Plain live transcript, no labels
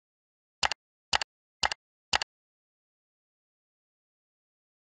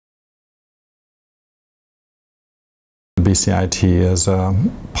BCIT is a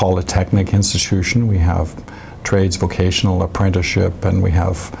polytechnic institution. We have trades, vocational, apprenticeship, and we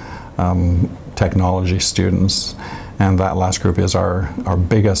have technology students. And that last group is our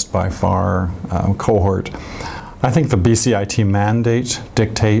biggest by far cohort. I think the BCIT mandate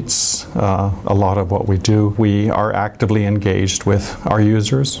dictates a lot of what we do. We are actively engaged with our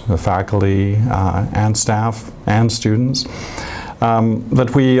users, the faculty and staff and students.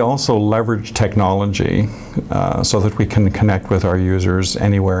 But we also leverage technology so that we can connect with our users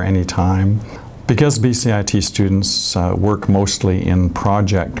anywhere, anytime. Because BCIT students work mostly in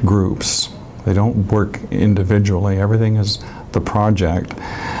project groups, they don't work individually, everything is the project.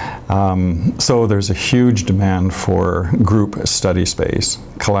 So there's a huge demand for group study space,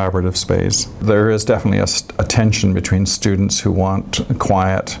 collaborative space. There is definitely a tension between students who want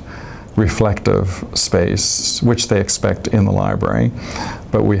quiet, reflective space, which they expect in the library,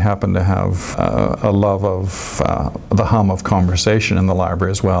 but we happen to have a love of the hum of conversation in the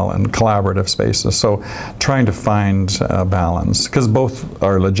library as well, and collaborative spaces. So trying to find a balance, because both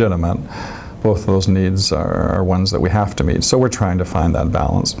are legitimate. Both of those needs are ones that we have to meet, so we're trying to find that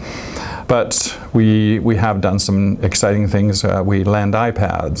balance. But we have done some exciting things. We lend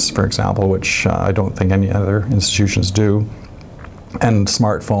iPads, for example, which I don't think any other institutions do, and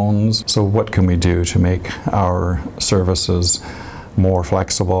smartphones. So what can we do to make our services more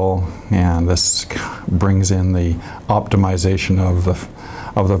flexible? And this brings in the optimization of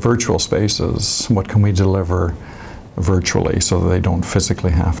the virtual spaces. What can we deliver virtually so that they don't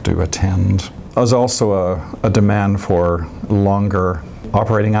physically have to attend? There's also a demand for longer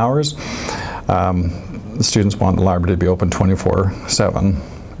operating hours. The students want the library to be open 24/7,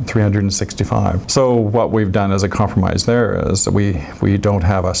 365. So what we've done as a compromise there is that we don't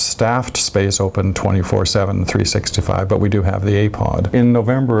have a staffed space open 24/7, 365, but we do have the APOD. In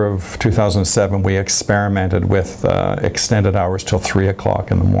November of 2007, we experimented with extended hours till 3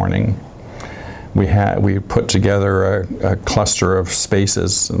 o'clock in the morning. We put together a cluster of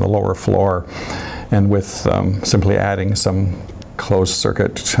spaces in the lower floor, and with simply adding some closed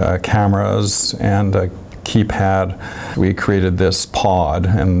circuit cameras and a keypad, we created this pod,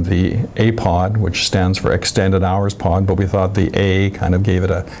 and the APOD, which stands for Extended Hours Pod, but we thought the A kind of gave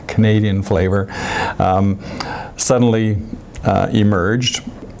it a Canadian flavor, suddenly emerged.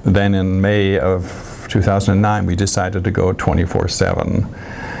 Then in May of 2009, we decided to go 24/7.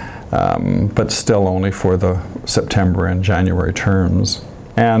 But still only for the September and January terms.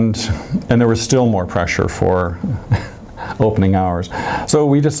 And there was still more pressure for opening hours. So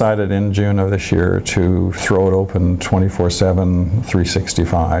we decided in June of this year to throw it open 24/7,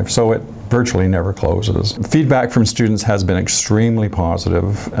 365. So it virtually never closes. Feedback from students has been extremely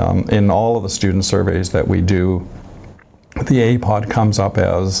positive. In all of the student surveys that we do, the APOD comes up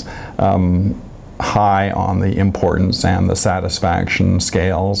as high on the importance and the satisfaction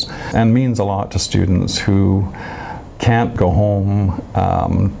scales, and means a lot to students who can't go home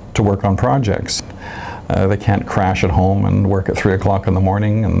to work on projects. They can't crash at home and work at 3 o'clock in the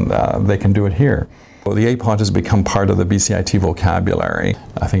morning, and they can do it here. Well, the APOD has become part of the BCIT vocabulary.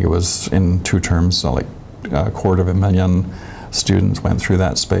 I think it was in 2 terms, like 250,000 students went through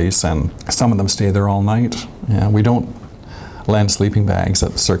that space, and some of them stay there all night. Yeah, we don't lend sleeping bags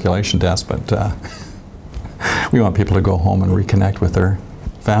at the circulation desk, but we want people to go home and reconnect with their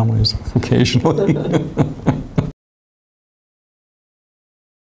families occasionally.